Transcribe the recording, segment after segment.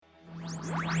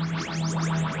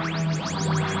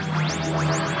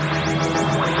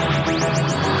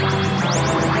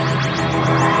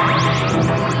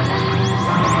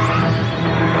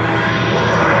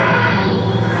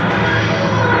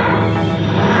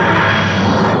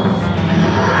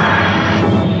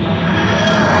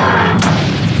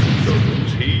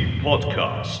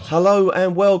Hello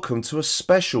and welcome to a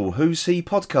special Who's He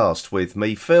podcast with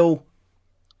me, Phil.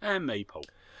 And me, Paul.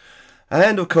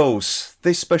 And of course,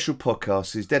 this special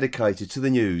podcast is dedicated to the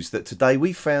news that today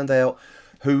we found out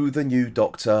who the new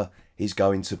Doctor is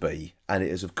going to be. And it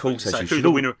is, of course, as you should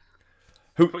all... Winner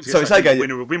the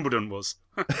winner of Wimbledon was.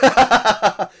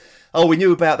 Oh, we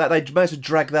knew about that. They managed to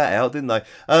drag that out, didn't they?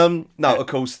 No, of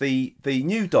course, the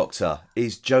new Doctor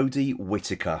is Jodie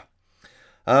Whittaker.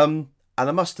 And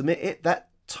I must admit, that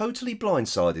totally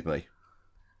blindsided me.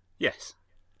 Yes.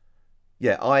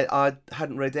 Yeah, I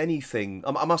hadn't read anything.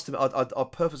 I must admit, I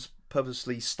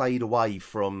purposely stayed away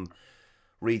from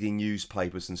reading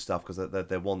newspapers and stuff because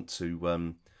they want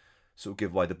to sort of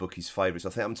give away the bookie's favourites. I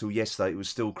think up until yesterday it was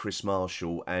still Chris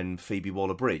Marshall and Phoebe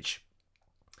Waller-Bridge.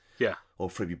 Yeah. Or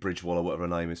Phoebe Bridgewaller, whatever her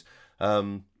name is.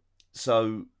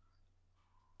 So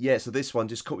this one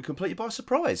just caught me completely by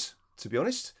surprise, to be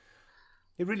honest.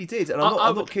 It really did. And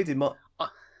I'm not kidding.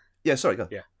 Yeah, sorry, go.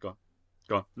 Yeah, go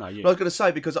on. No, you. I was going to say,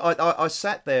 because I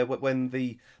sat there when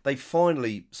they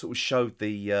finally sort of showed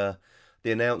the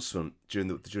announcement during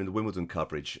the Wimbledon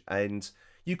coverage, and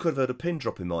you could have heard a pin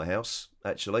drop in my house,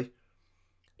 actually.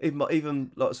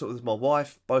 Even like sort of my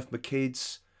wife, both my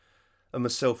kids, and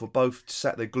myself were both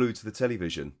sat there glued to the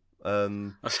television.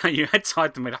 I say you had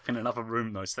tied them up in another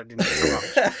room though, so they didn't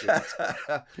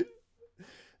interrupt.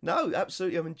 No,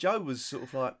 absolutely. I mean, Jo was sort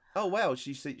of like, "Oh wow,"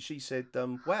 she said,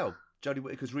 "Wow, Jodie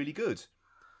Whittaker's really good."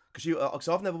 Because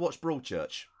I've never watched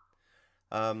Broadchurch,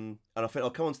 and I think I'll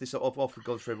come on to this. I've often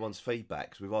gone through everyone's feedback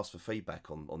because we've asked for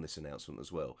feedback on this announcement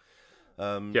as well.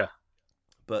 Yeah.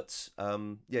 But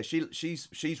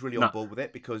she's really on board with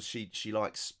it because she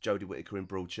likes Jodie Whittaker in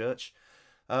Broadchurch,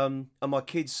 and my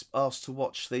kids asked to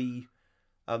watch the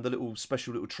little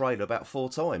special little trailer about 4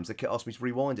 times. They kept asking me to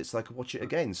rewind it so they could watch it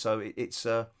again. So it's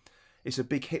a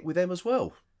big hit with them as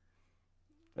well,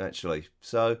 actually.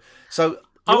 So.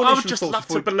 I would just love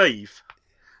to believe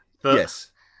that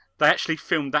yes, they actually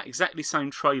filmed that exactly same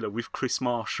trailer with Chris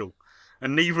Marshall,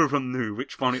 and neither of them knew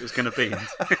which one it was going to be.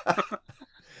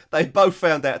 They both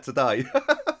found out today.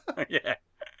 Yeah.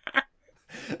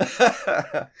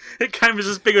 It came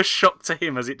as big a shock to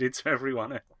him as it did to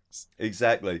everyone else.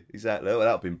 Exactly. Well, that would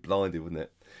have been blinded, wouldn't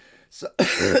it? So,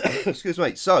 excuse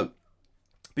me. So,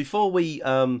 before we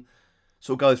sort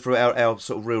of go through our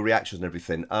sort of real reactions and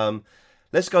everything,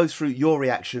 let's go through your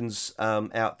reactions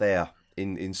out there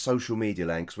in social media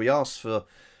land, because we asked for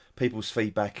people's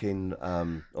feedback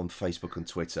on Facebook and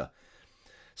Twitter.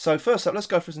 So first up, let's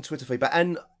go through some Twitter feedback.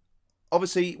 And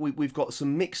obviously, we've got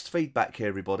some mixed feedback here,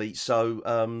 everybody.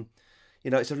 So,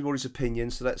 it's everybody's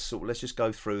opinion. So let's just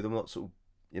go through them. Not sort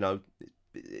of,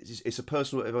 it's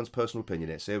everyone's personal opinion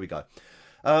here. So here we go.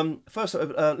 First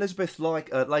up, Elizabeth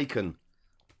Laken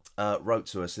wrote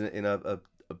to us in a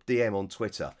DM on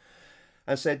Twitter.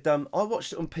 And said, I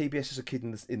watched it on PBS as a kid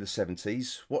in the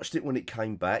 70s, watched it when it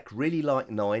came back, really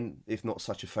liked 9, if not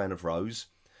such a fan of Rose,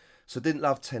 so didn't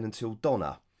love 10 until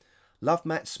Donna. Loved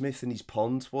Matt Smith and his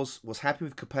Pond, was happy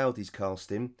with Capaldi's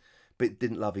casting, but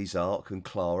didn't love his arc, and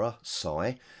Clara,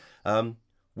 sigh.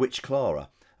 Which Clara?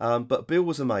 But Bill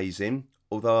was amazing,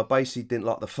 although I basically didn't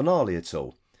like the finale at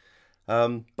all.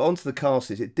 But onto the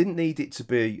castings, it didn't need it to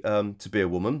be a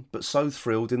woman, but so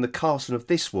thrilled in the casting of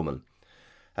this woman.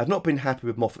 I've not been happy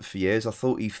with Moffat for years. I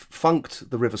thought he funked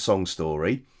the River Song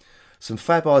story. Some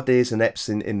fab ideas and eps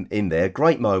in there,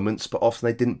 great moments, but often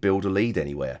they didn't build a lead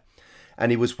anywhere. And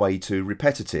he was way too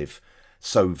repetitive.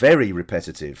 So very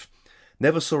repetitive.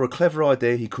 Never saw a clever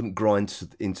idea he couldn't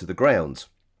grind into the ground.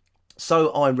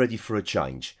 So I'm ready for a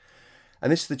change.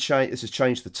 And this has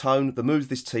changed the tone. The mood of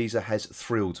this teaser has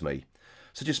thrilled me.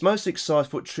 So just most excited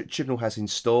for what Chibnall has in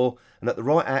store, and that the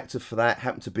right actor for that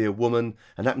happened to be a woman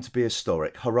and happened to be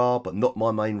historic. Hurrah, but not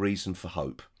my main reason for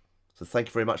hope. So thank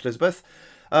you very much, Elizabeth.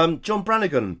 John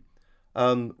Brannigan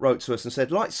wrote to us and said,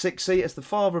 like Sixie, as the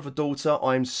father of a daughter,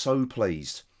 I am so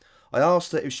pleased. I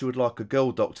asked her if she would like a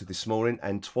girl doctor this morning,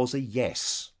 and 'twas a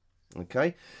yes.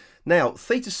 Okay. Now,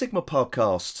 Theta Sigma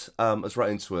podcast has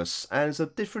written to us, and there's a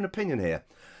different opinion here.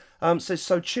 Says,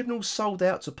 so Chibnall sold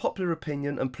out to popular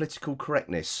opinion and political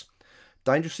correctness.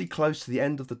 Dangerously close to the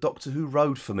end of the Doctor Who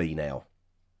road for me now.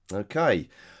 Okay.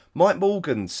 Mike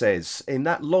Morgan says, in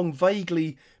that long,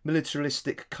 vaguely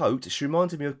militaristic coat, she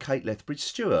reminded me of Kate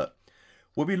Lethbridge-Stewart.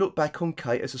 Will we look back on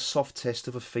Kate as a soft test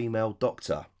of a female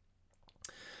Doctor?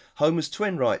 Homer's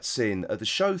Twin writes in, the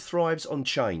show thrives on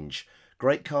change.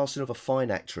 Great casting of a fine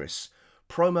actress.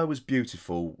 Promo was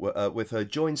beautiful, with her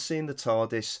join seeing the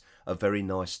TARDIS, a very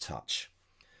nice touch.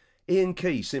 Ian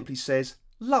Key simply says,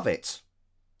 love it.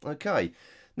 Okay.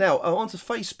 Now, onto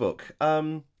Facebook.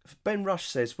 Ben Rush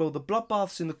says, well, the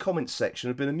bloodbaths in the comments section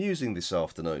have been amusing this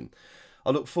afternoon.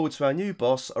 I look forward to our new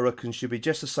boss. I reckon she'll be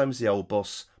just the same as the old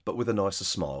boss, but with a nicer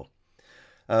smile.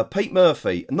 Pete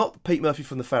Murphy, not Pete Murphy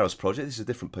from the Farrows Project, this is a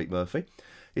different Pete Murphy.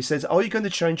 He says, are you going to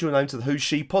change your name to the Who's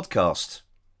She podcast?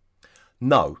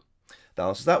 No. That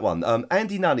answers that one.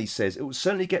 Andy Nunny says, it will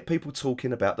certainly get people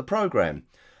talking about the programme.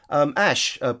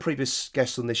 Ash, a previous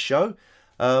guest on this show,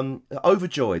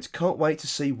 overjoyed. Can't wait to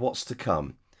see what's to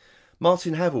come.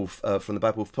 Martin Havel from the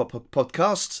Bad Wolf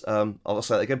podcast. I'll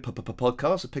say that again,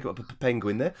 podcast. I'll pick up a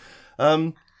penguin there.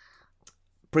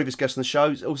 Previous guest on the show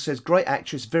also says, great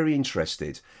actress, very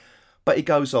interested. But he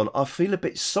goes on, I feel a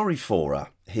bit sorry for her.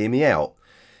 Hear me out.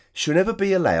 She'll never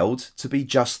be allowed to be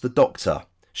just the Doctor.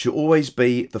 She'll always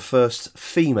be the first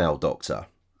female Doctor.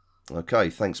 Okay,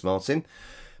 thanks, Martin.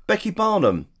 Becky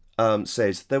Barnum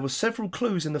says, there were several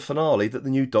clues in the finale that the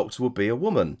new Doctor would be a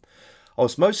woman. I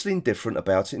was mostly indifferent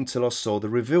about it until I saw the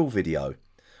reveal video.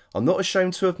 I'm not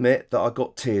ashamed to admit that I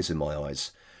got tears in my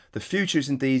eyes. The future is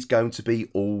indeed going to be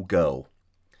all girl.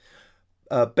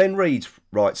 Ben Reed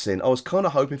writes in, I was kind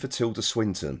of hoping for Tilda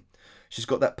Swinton. She's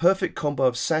got that perfect combo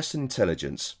of sass and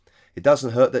intelligence. It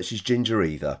doesn't hurt that she's ginger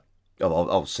either. Oh,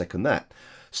 I'll second that.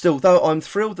 Still, though, I'm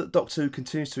thrilled that Doctor Who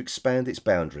continues to expand its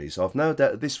boundaries. I've no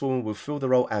doubt that this woman will fill the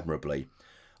role admirably.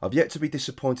 I've yet to be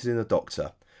disappointed in the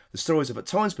Doctor. The stories have at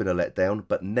times been a letdown,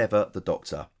 but never the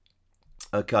Doctor.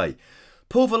 Okay.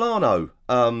 Paul Villano,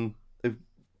 who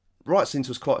writes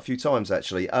into us quite a few times,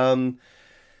 actually.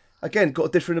 Again, got a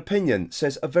different opinion.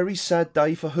 Says, a very sad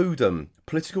day for Whodom.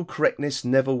 Political correctness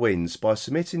never wins. By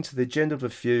submitting to the agenda of a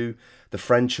few, the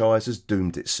franchise has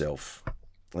doomed itself.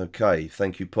 Okay,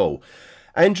 thank you, Paul.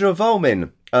 Andrew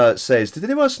Volmin says, did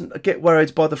anyone else get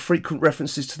worried by the frequent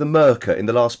references to the Merker in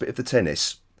the last bit of the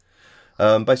tennis?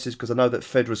 Basically, because I know that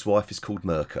Federer's wife is called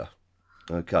Merker.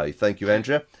 Okay, thank you,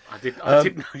 Andrea. I did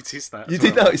notice that. You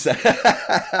did notice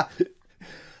that.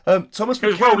 Thomas McCambly.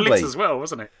 It was well lit as well,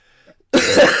 wasn't it?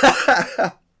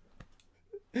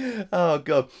 Oh,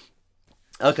 God.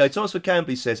 Okay, Thomas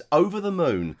McCambly says, over the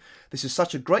moon. This is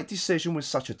such a great decision with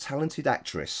such a talented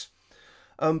actress.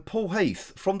 Paul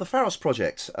Heath from the Farrows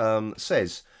Project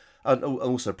says, and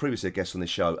also previously a guest on this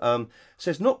show,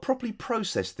 says, not properly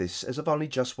processed this as I've only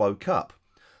just woke up,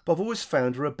 but I've always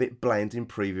found her a bit bland in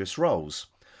previous roles.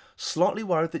 Slightly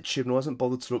worried that Chibnall hasn't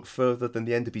bothered to look further than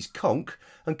the end of his conch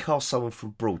and cast someone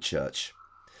from Broadchurch.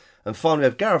 And finally, we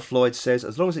have Gareth Lloyd says,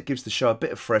 as long as it gives the show a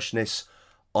bit of freshness,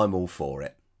 I'm all for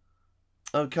it.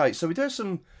 Okay, so we do have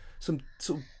some sort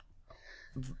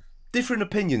of different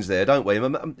opinions there, don't we? You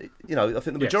know, I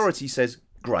think the majority says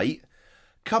great.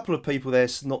 Couple of people there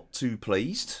not too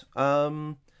pleased.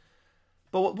 But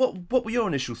what were your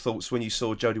initial thoughts when you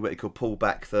saw Jodie Whittaker pull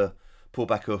back her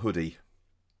hoodie?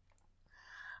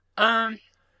 My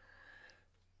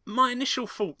initial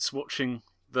thoughts watching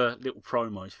the little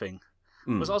promo thing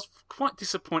was I was quite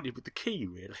disappointed with the key,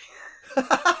 really.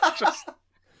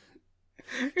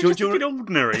 It was just a bit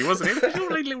ordinary, wasn't it? It was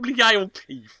only a little Yale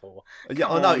key for. Yeah,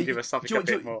 I know. Give us something a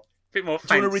bit more fancy.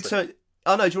 Do you want to return?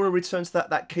 Oh no, do you want to return to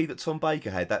that key that Tom Baker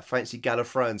had, that fancy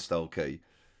Gallifreyan style key?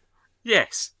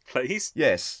 Yes, please.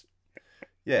 Yes.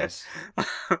 I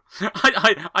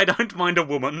don't mind a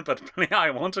woman, but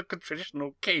I want a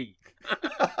traditional key.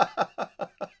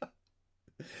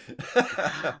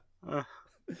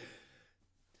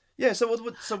 Yeah, so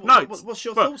what's your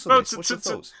thoughts on this? What's your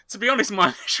thoughts? To be honest, my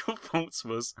initial thoughts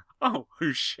was, oh,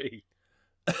 who's she?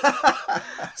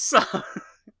 So,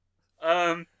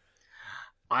 I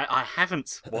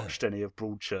haven't watched any of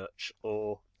Broadchurch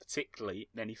or particularly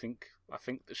anything I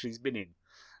think that she's been in.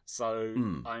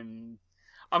 So I'm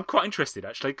quite interested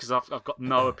actually because I've got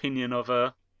no opinion of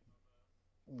her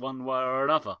one way or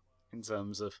another in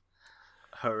terms of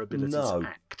her ability to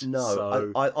act. No,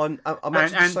 so, I'm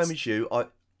actually the same as you.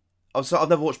 I've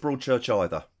never watched Broadchurch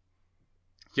either.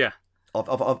 Yeah, I've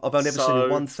only ever seen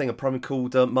one thing, a program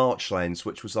called Marchlands,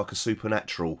 which was like a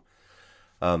supernatural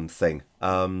thing.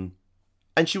 And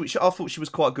I thought she was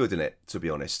quite good in it, to be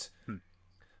honest.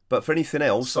 But for anything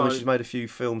else, I mean, she's made a few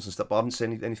films and stuff, but I haven't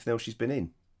seen anything else she's been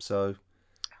in. So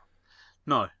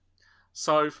no.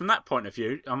 So from that point of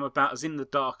view, I'm about as in the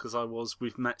dark as I was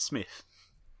with Matt Smith.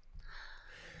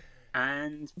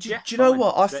 And do you know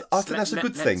what? I think that's a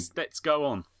good thing. Let's go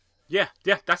on. Yeah.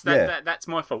 That's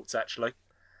my thoughts actually.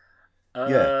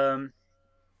 I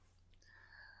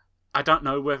don't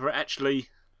know whether it actually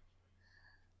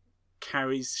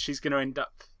carries. She's going to end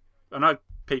up. I know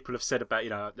people have said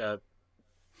about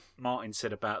Martin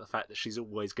said about the fact that she's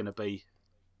always going to be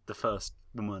the first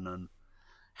woman and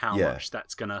how much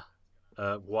that's going to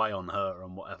weigh on her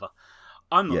and whatever.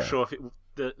 I'm not sure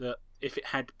if it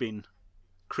had been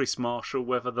Chris Marshall,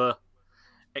 whether the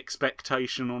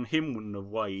expectation on him wouldn't have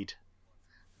weighed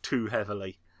too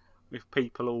heavily. If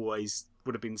people always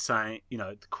would have been saying,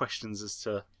 the questions as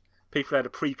to people had a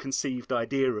preconceived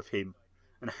idea of him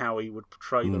and how he would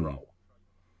portray the role.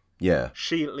 Yeah.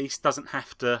 She at least doesn't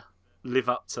have to live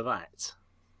up to that.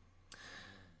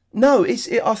 No, I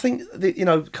think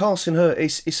that, casting her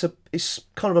it's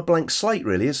kind of a blank slate,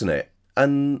 really, isn't it?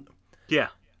 And yeah,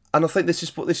 and I think this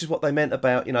is what they meant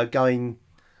about going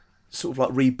sort of like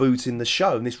rebooting the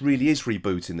show, and this really is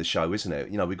rebooting the show, isn't it?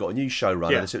 We've got a new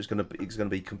showrunner, yeah. so it's going to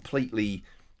be completely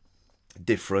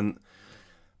different,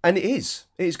 and it is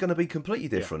going to be completely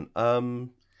different. Yeah. And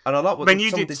I like what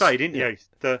you did say, didn't you?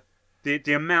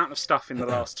 The amount of stuff in the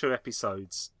last 2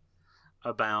 episodes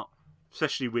about,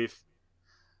 especially with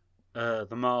the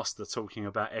Master talking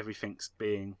about everything's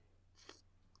being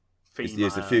female.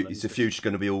 Is the future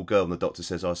going to be all girl? And the Doctor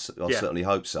says, "I certainly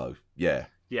hope so." Yeah,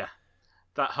 yeah,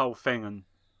 that whole thing, and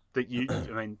that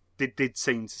did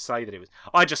seem to say that it was.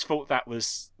 I just thought that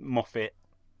was Moffat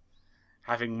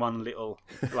having one little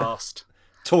last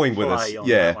toying with us.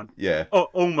 Yeah.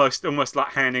 Almost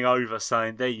like handing over,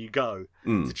 saying, "There you go,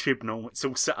 to Chibnall. It's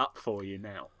all set up for you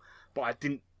now." But I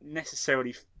didn't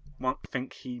necessarily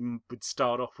think he would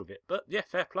start off with it. But yeah,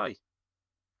 fair play.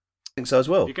 I think so as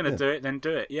well. If you're going to do it, then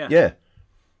do it. Yeah.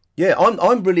 Yeah.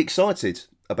 I'm really excited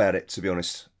about it. To be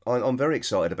honest, I'm very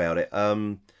excited about it.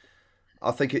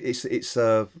 I think it's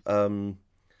I'm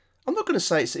not going to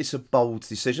say it's a bold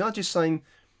decision. I'm just saying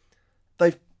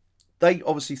they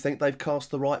obviously think they've cast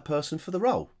the right person for the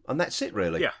role, and that's it,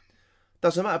 really. Yeah.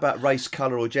 Doesn't matter about race,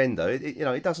 colour, or gender.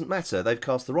 It doesn't matter. They've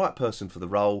cast the right person for the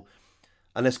role,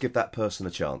 and let's give that person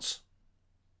a chance.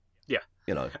 Yeah.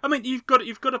 I mean, you've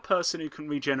got a person who can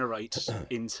regenerate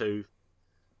into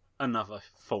another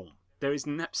form. There is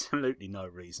absolutely no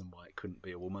reason why it couldn't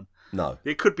be a woman. No.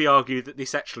 It could be argued that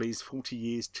this actually is 40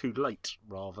 years too late,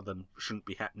 rather than shouldn't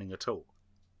be happening at all.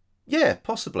 Yeah,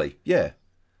 possibly. Yeah.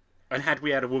 And had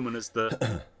we had a woman as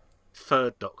the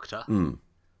third Doctor,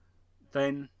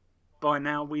 then by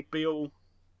now we'd be all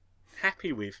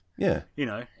happy with. Yeah.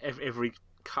 Every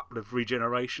couple of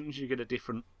regenerations you get a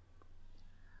different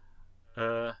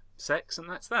sex, and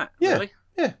that's that. Yeah. Really.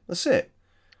 Yeah, that's it.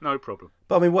 No problem.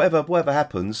 But I mean, whatever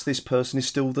happens, this person is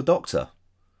still the Doctor.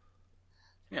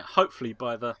 Yeah, hopefully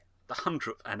by the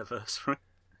 100th anniversary,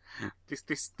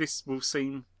 this will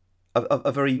seem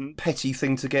a very petty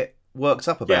thing to get worked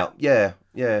up about. Yeah.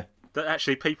 That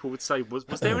actually people would say, was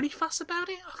there any fuss about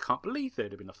it? I can't believe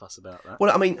there'd have been a fuss about that.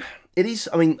 Well, I mean, it is.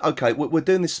 I mean, okay, we're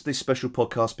doing this special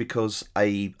podcast because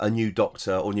a new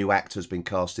Doctor or new actor has been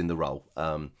cast in the role.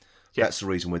 That's the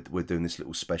reason we're doing this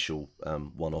little special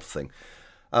one-off thing.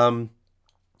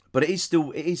 But it is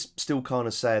still kind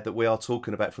of sad that we are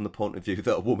talking about from the point of view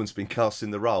that a woman's been cast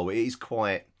in the role. It is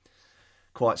quite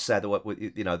sad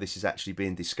that this is actually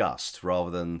being discussed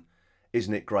rather than,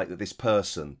 isn't it great that this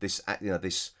person, this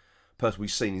person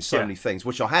we've seen in so many things,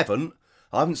 which I haven't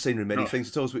seen her in many things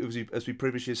at all, as we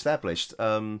previously established.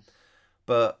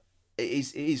 But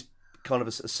it is kind of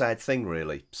a sad thing,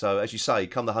 really. So as you say,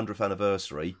 come the 100th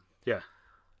anniversary,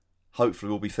 hopefully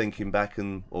we'll be thinking back,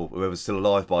 or whoever's still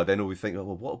alive by then will be thinking,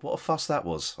 well, what a fuss that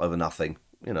was over nothing,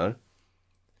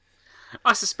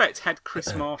 I suspect had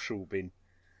Chris Marshall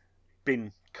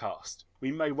been cast,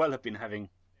 we may well have been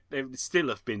there would still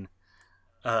have been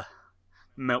a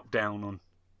meltdown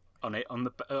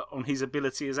on his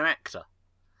ability as an actor.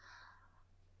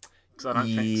 Because I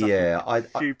don't think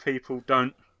few people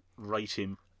don't rate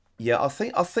him. Yeah, I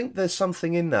think there's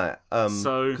something in that.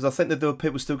 Because I think that there are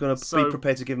people still going to be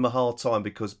prepared to give him a hard time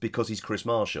because he's Chris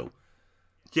Marshall.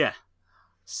 Yeah.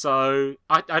 So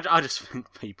I just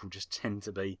think people just tend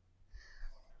to be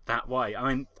that way. I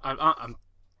mean, I'm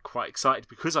quite excited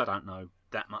because I don't know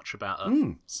that much about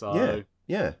her. So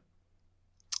yeah.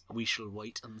 We shall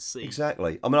wait and see.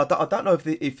 Exactly. I mean, I don't know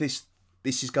if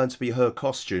this is going to be her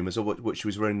costume as what she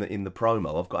was wearing in the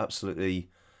promo. I've got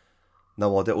absolutely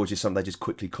no idea, or just something they just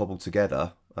quickly cobbled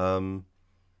together.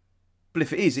 But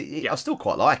if it is, I still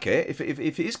quite like it. If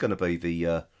it is going to be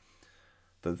the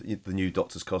new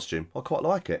Doctor's costume, I quite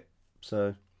like it.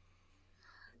 So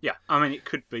yeah, I mean, it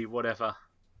could be whatever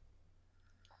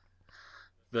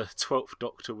the 12th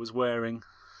Doctor was wearing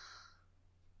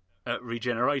at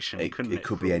Regeneration, couldn't it? It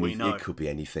could be anything. It could be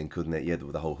anything, couldn't it? Yeah,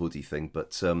 the whole hoodie thing.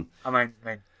 But I mean,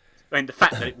 the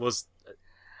fact that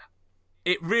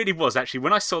it really was actually.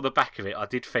 When I saw the back of it, I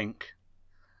did think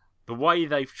the way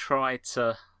they've tried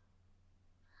to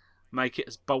make it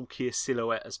as bulky a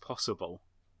silhouette as possible.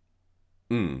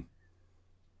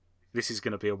 This is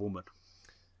going to be a woman.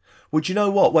 Well, do you know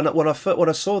what? When I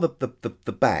saw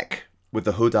the back, with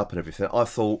the hood up and everything, I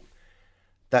thought,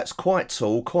 that's quite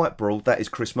tall, quite broad. That is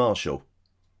Chris Marshall.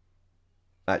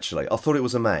 Actually, I thought it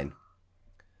was a man.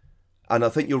 And I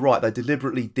think you're right. They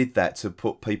deliberately did that to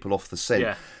put people off the scent.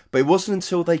 Yeah. But it wasn't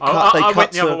until they cut. I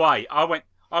went the other way. I went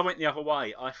the other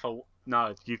way. I thought,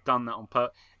 no, you've done that on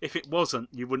purpose. If it wasn't,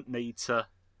 you wouldn't need to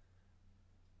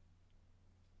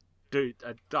do.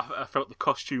 I felt the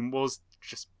costume was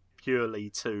just purely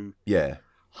to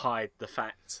hide the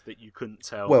fact that you couldn't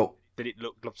tell. Well, that it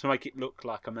looked to make it look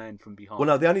like a man from behind. Well,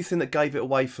 no, the only thing that gave it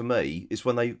away for me is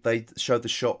when they showed the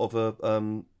shot of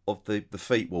the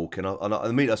feet walking, and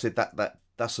immediately I said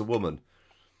that's a woman.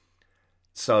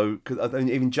 So, cause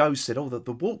even Joe said, "Oh,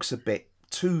 the walk's a bit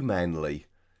too manly."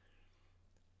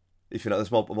 If you know,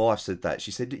 as my wife said that,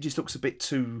 she said it just looks a bit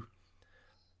too.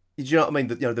 Do you know what I mean?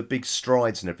 The big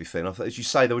strides and everything. I thought, as you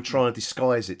say, they were trying to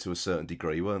disguise it to a certain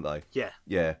degree, weren't they? Yeah,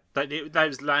 yeah. They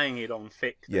was laying it on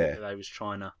thick. Yeah, they was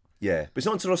trying to. Yeah, but it's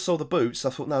not until I saw the boots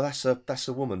I thought, no, that's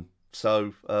a woman.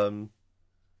 So I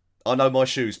know my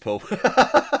shoes, Paul.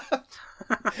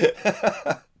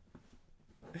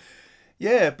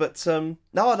 Yeah, but no,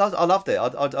 I loved it.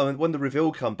 I mean, when the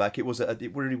reveal come back, it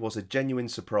really was a genuine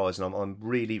surprise, and I'm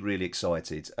really, really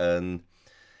excited. And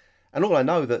all I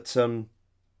know that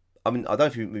I mean, I don't know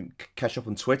if you can catch up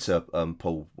on Twitter,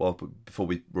 Paul, before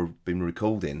we've been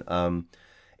recording.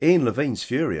 Ian Levine's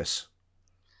furious.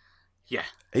 Yeah,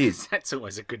 he is. That's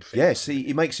always a good thing. Yes,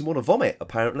 he makes him want to vomit.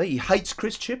 Apparently, he hates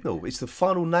Chris Chibnall. It's the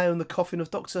final nail in the coffin of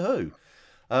Doctor Who.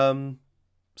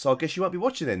 So I guess you won't be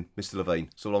watching then, Mr. Levine.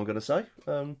 That's all I'm going to say.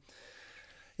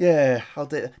 Yeah, I'll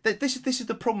do. This is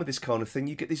the problem with this kind of thing.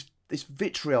 You get this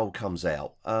vitriol comes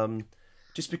out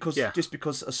just because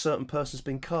a certain person's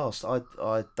been cast. I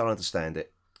don't understand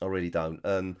it. I really don't.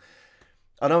 And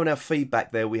I know in our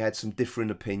feedback there we had some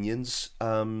different opinions.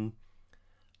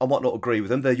 I might not agree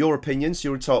with them. They're your opinions.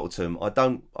 You're entitled to them. I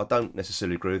don't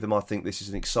necessarily agree with them. I think this is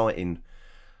an exciting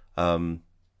new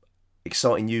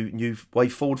way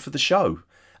forward for the show.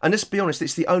 And let's be honest,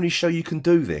 it's the only show you can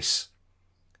do this.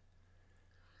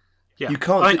 Yeah, you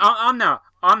can't. I mean,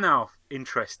 I'm now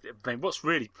interested. I mean, what's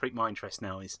really piqued my interest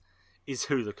now is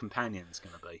who the companion's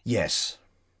going to be. Yes.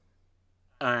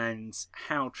 And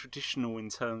how traditional in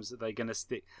terms that they're going to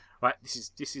stick. Right,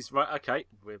 this is right. Okay,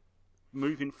 we're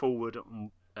moving forward.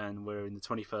 And we're in the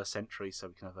 21st century, so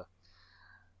we can have a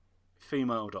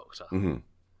female Doctor. Mm-hmm.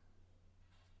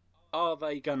 Are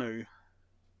they going to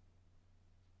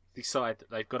decide that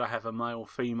they've got to have a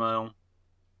male-female?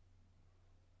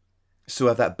 Still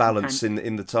have that balance in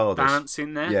the TARDIS. Balance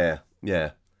in there?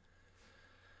 Yeah.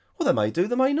 Well, they may do,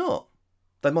 they may not.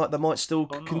 They might still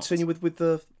continue with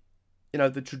the,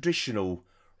 the traditional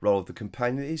role of the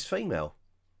companion is female.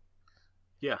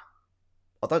 Yeah.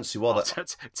 I don't see why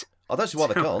that. I don't see why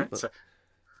they can't. But...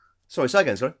 Sorry, say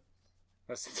again, sorry.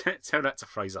 Tell that to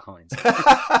Fraser Hines.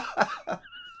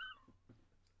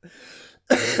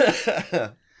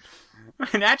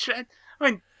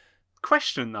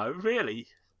 Question though, really,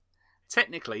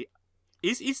 technically,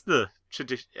 is the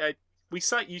tradition?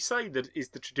 You say that is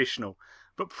the traditional,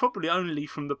 but probably only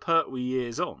from the Pertwee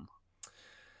years on.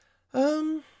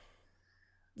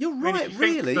 You're right,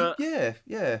 really. Yeah.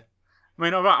 I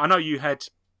mean, all right. I know you had.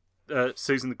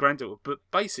 Susan the granddaughter, but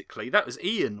basically that was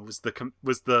Ian was the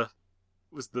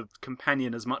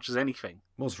companion as much as anything.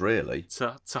 Was really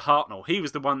to Hartnell. He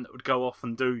was the one that would go off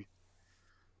and do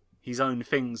his own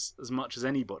things as much as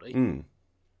anybody. Mm.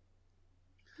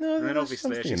 No, and then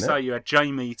obviously, as you say, you had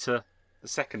Jamie to the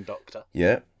second Doctor.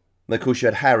 Yeah, and of course you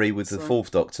had Harry with the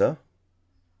fourth Doctor.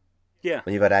 Yeah,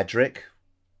 and you've had Adric,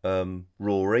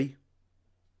 Rory.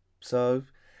 So.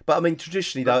 But I mean,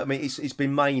 traditionally, though, I mean, it's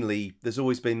been mainly. There's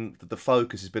always been the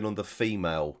focus has been on the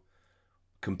female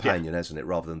companion, hasn't it,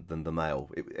 rather than the male.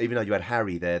 Even though you had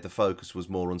Harry there, the focus was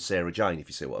more on Sarah Jane, if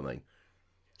you see what I mean.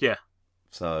 Yeah.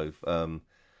 So, no,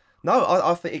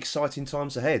 I think exciting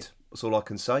times ahead. That's all I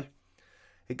can say.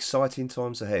 Exciting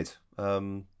times ahead.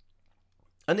 And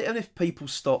if people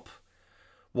stop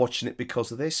watching it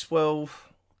because of this, well,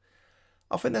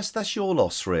 I think that's your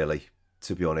loss, really.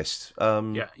 To be honest,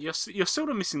 yeah, you're sort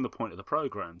of missing the point of the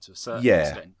program to a certain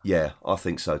extent. Yeah, I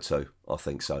think so too.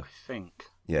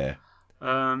 Yeah.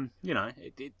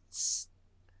 It's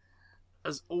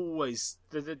as always.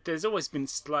 There's always been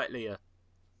slightly a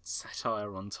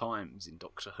satire on times in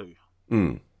Doctor Who.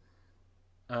 Mm.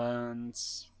 And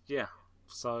yeah,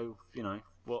 so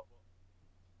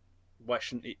why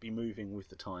shouldn't it be moving with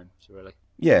the times, really?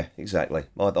 Yeah, exactly.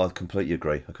 I completely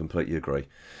agree.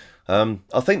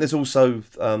 I think there's also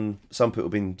some people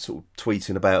have been sort of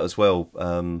tweeting about as well,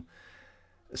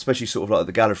 especially sort of like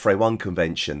the Gallifrey 1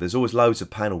 convention. There's always loads of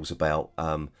panels about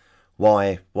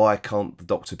why can't the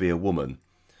Doctor be a woman?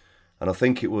 And I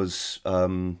think it was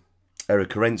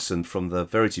Erica Ensign from the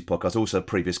Verity podcast, also a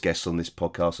previous guest on this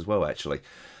podcast as well, actually,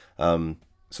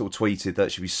 sort of tweeted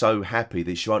that she'd be so happy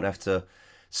that she won't have to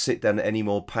sit down at any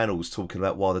more panels talking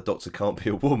about why the Doctor can't be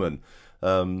a woman.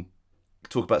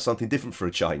 Talk about something different for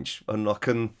a change. And I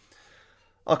can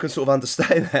sort of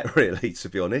understand that, really, to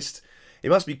be honest. It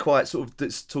must be quite sort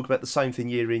of talk about the same thing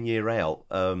year in, year out,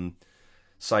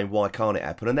 saying why can't it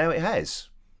happen, and now it has.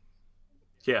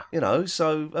 Yeah. You know,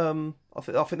 so I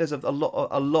think there's a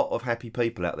lot of happy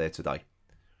people out there today,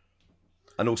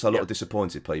 and also a lot of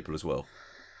disappointed people as well.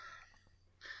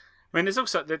 I mean, there's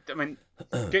also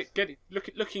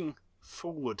looking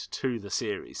forward to the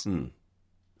series and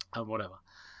whatever.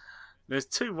 There's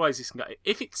two ways this can go.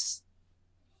 If it's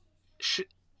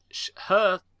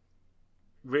her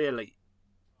really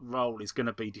role is going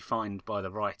to be defined by the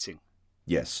writing.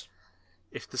 Yes.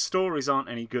 If the stories aren't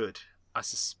any good, I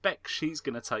suspect she's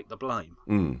going to take the blame.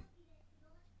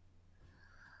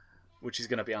 Which is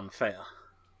going to be unfair.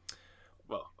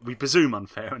 Well, we presume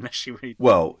unfair unless she really.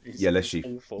 Well, yeah, unless she.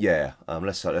 Awful. Yeah,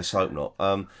 let's hope not.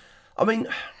 I mean,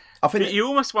 I think you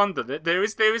almost wonder that there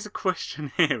is a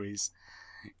question here.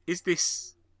 Is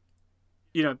this,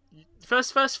 you know,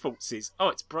 first thoughts is,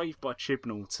 it's brave by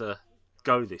Chibnall to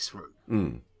go this route.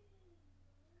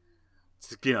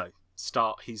 To, you know,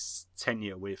 start his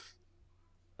tenure with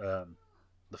the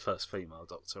first female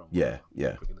Doctor. Yeah.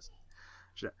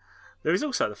 There is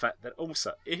also the fact that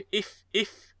if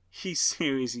his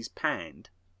series is panned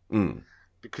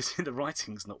because the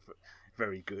writing's not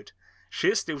very good,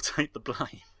 she'll still take the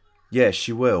blame. Yeah,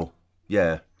 she will.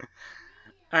 Yeah.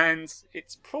 And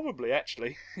it's probably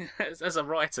actually, as a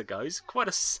writer goes, quite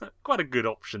a good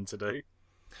option to do,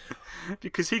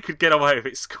 because he could get away with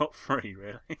it scot-free,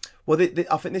 really. Well,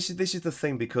 I think this is the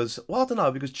thing, because I don't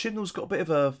know, because Chibnall's got a bit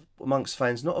of amongst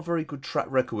fans, not a very good track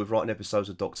record with writing episodes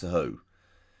of Doctor Who.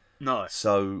 No.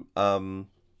 So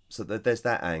there's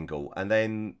that angle, and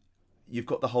then you've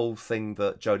got the whole thing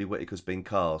that Jodie Whittaker's been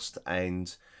cast,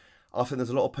 and I think there's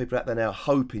a lot of people out there now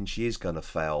hoping she is going to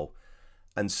fail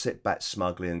and sit back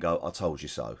smugly and go, "I told you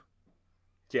so."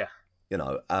 Yeah. You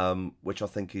know, which I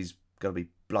think is going to be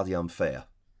bloody unfair,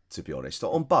 to be honest,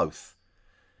 on both.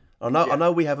 I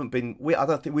know we haven't been. I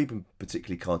don't think we've been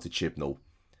particularly kind to Chibnall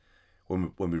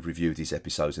when we've reviewed his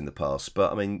episodes in the past.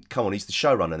 But I mean, come on, he's the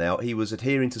showrunner now. He was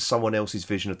adhering to someone else's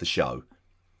vision of the show.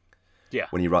 Yeah.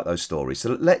 When you write those stories,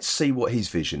 so let's see what his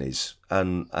vision is,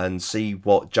 and see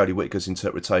what Jodie Whittaker's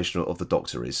interpretation of the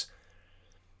Doctor is,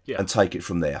 and take it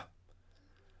from there.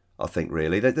 I think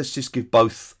really, let's just give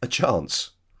both a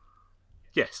chance.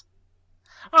 Yes.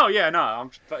 Oh yeah,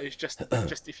 no. But it's just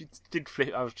if you did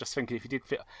flip, I was just thinking if you did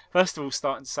flip. First of all,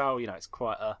 starting to say, you know, it's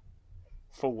quite a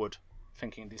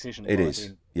forward-thinking decision. It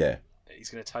is. Yeah. He's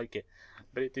going to take it,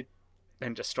 but it did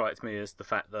then just strike me as the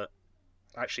fact that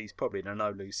actually he's probably in a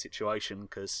no-lose situation,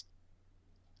 because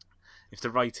if the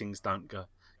ratings don't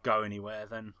go anywhere,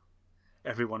 then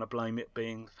everyone will blame it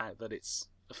being the fact that it's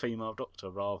a female Doctor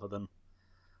rather than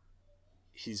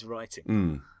his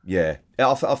writing. Yeah,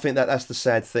 I think that's the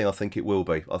sad thing. I think it will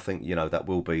be. I think, you know, that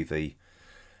will be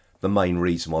the main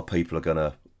reason why people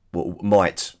are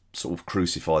might sort of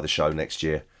crucify the show next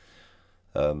year.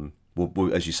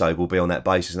 We'll, as you say, we'll be on that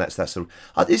basis, and that's the.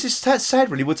 It's just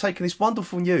sad, really. We're taking this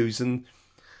wonderful news and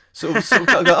sort of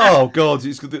go, oh God,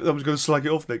 I'm going to slag it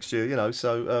off next year, you know.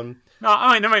 So no,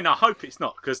 I mean, I hope it's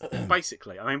not, because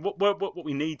basically, I mean, what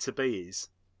we need to be is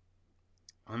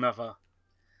another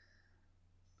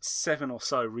 7 or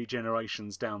so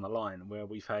regenerations down the line where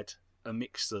we've had a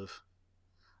mix of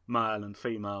male and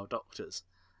female Doctors.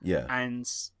 Yeah. And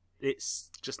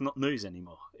it's just not news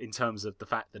anymore in terms of the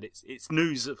fact that it's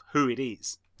news of who it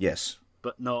is. Yes.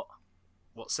 But not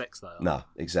what sex they are. No,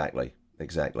 exactly.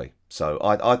 So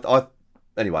I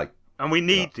anyway. And we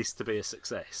need this to be a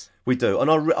success. We do, and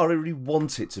I really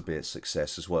want it to be a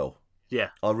success as well. Yeah.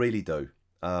 I really do.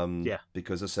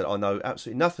 Because as I said, I know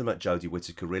absolutely nothing about Jodie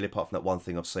Whittaker, really, apart from that one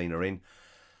thing I've seen her in.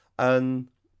 And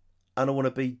I want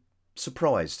to be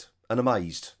surprised and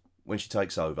amazed when she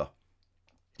takes over.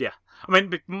 Yeah. I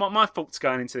mean, my thoughts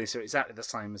going into this are exactly the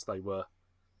same as they were,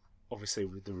 obviously,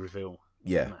 with the reveal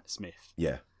of Matt Smith.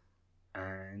 Yeah.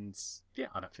 And, yeah,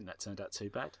 I don't think that turned out too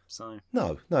bad. So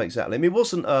No, exactly. I mean, it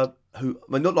wasn't not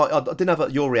like I didn't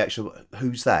have your reaction.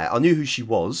 Who's that? I knew who she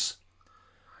was.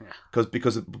 Yeah.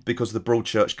 Because of the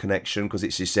Broadchurch connection, because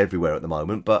it's just everywhere at the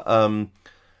moment. But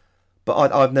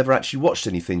I've never actually watched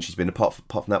anything she's been apart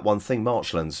from that one thing,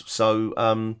 Marchlands. So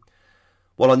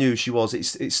while I knew who she was,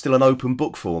 it's still an open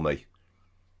book for me,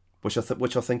 which I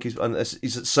think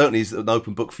is certainly is an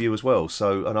open book for you as well.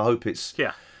 So, and I hope it's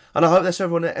And I hope that's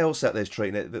everyone else out there's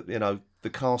treating it. That, you know, the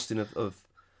casting of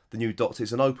the new Doctor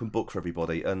is an open book for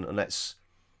everybody, and let's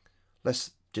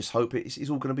just hope it's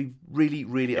all going to be really,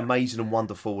 really amazing and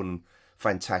wonderful and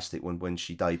fantastic when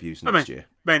she debuts next year.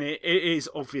 It is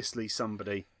obviously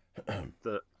somebody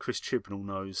that Chris Chibnall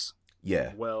knows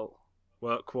well,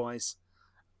 work-wise,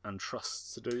 and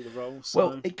trusts to do the role. So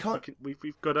well, it can't.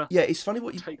 We've got to. Yeah, it's funny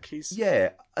what you take his.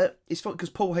 Yeah, it's funny because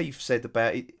Paul Heath said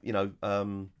about it. You know,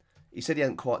 he said he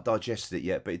hadn't quite digested it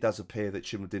yet, but it does appear that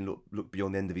Chibnall didn't look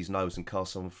beyond the end of his nose and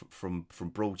cast someone from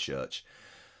Broadchurch.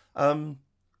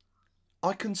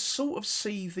 I can sort of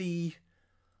see the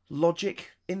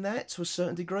logic in that to a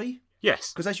certain degree.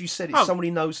 Yes, because as you said, it's someone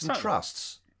he knows and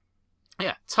trusts.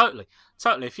 Yeah, totally.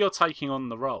 If you're taking on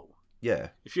the role,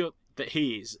 if you're that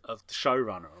he is of the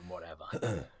showrunner and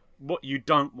whatever, what you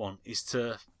don't want is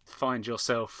to find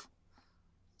yourself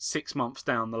 6 months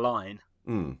down the line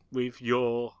with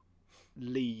your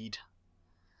lead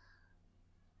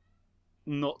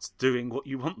not doing what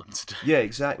you want them to do. Yeah,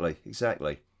 exactly.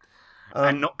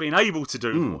 And not being able to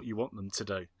do what you want them to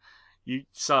do.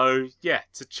 To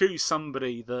choose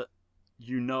somebody that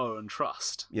you know and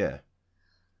trust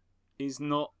is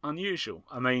not unusual.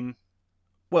 I mean,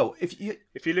 well, if you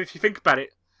think about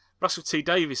it, Russell T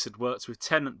Davies had worked with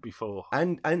Tennant before,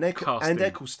 and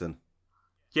Eccleston.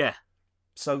 Yeah.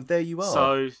 So there you are.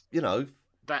 So you know,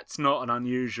 that's not an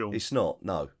unusual. It's not.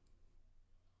 No,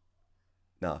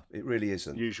 it really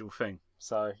isn't. Usual thing.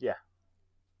 So yeah.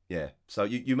 Yeah, so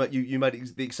you made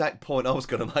the exact point I was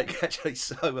going to make actually.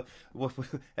 So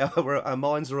our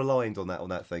minds are aligned on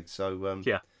that thing. So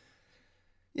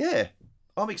yeah,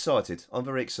 I'm excited. I'm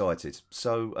very excited.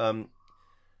 So and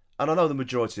I know the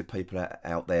majority of people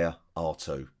out there are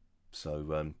too.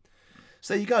 So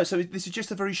there you go. So this is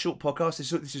just a very short podcast.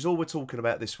 This is all we're talking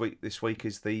about this week. This week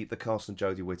is the cast and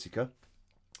Jodie Whittaker.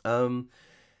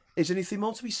 Is there anything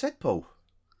more to be said, Paul?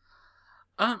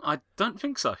 I don't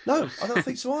think so. No, I don't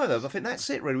think so either. I think that's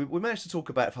it, really. We managed to talk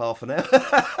about it for half an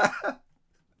hour.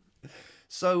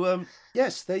 So,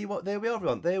 yes, there we are,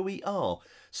 everyone. There we are.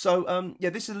 So,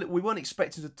 we weren't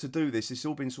expecting to do this. It's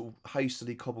all been sort of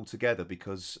hastily cobbled together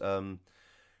because our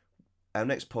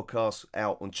next podcast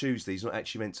out on Tuesday is not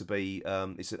actually meant to be.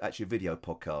 It's actually a video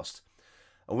podcast.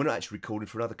 And we're not actually recording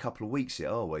for another couple of weeks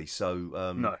yet, are we?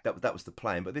 So, no. That was the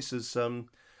plan. But this is...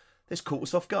 This caught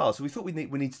us off guard, so we thought we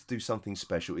needed to do something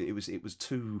special. It was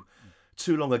too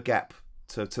long a gap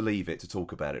to leave it to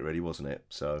talk about it, really, wasn't it?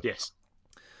 So yes.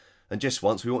 And just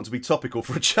once we want to be topical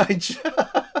for a change.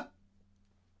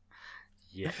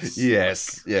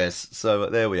 Yes. So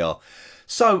there we are.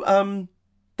 So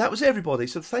that was everybody.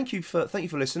 So thank you for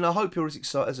listening. I hope you're as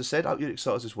excited as I said. I hope you're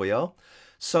excited as we are.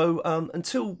 So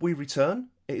until we return,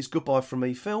 it is goodbye from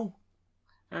me, Phil,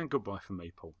 and goodbye from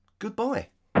me, Paul. Goodbye.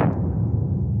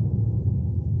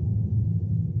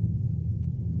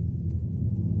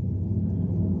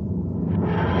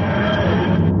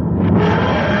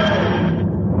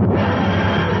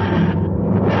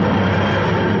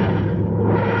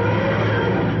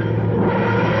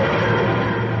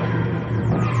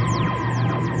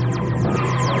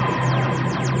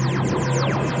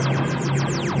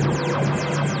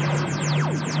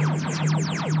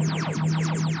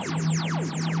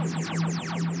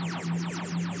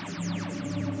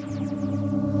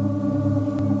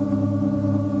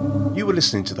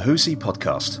 Listening to the Who's He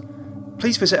podcast.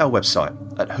 Please visit our website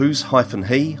at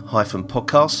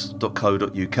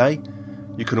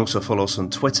whos-he-podcast.co.uk. You can also follow us on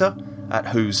Twitter at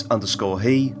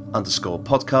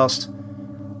whos_he_podcast.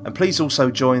 And please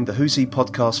also join the Who's He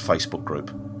podcast Facebook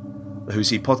group. The Who's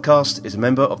He podcast is a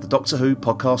member of the Doctor Who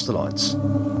Podcast Alliance.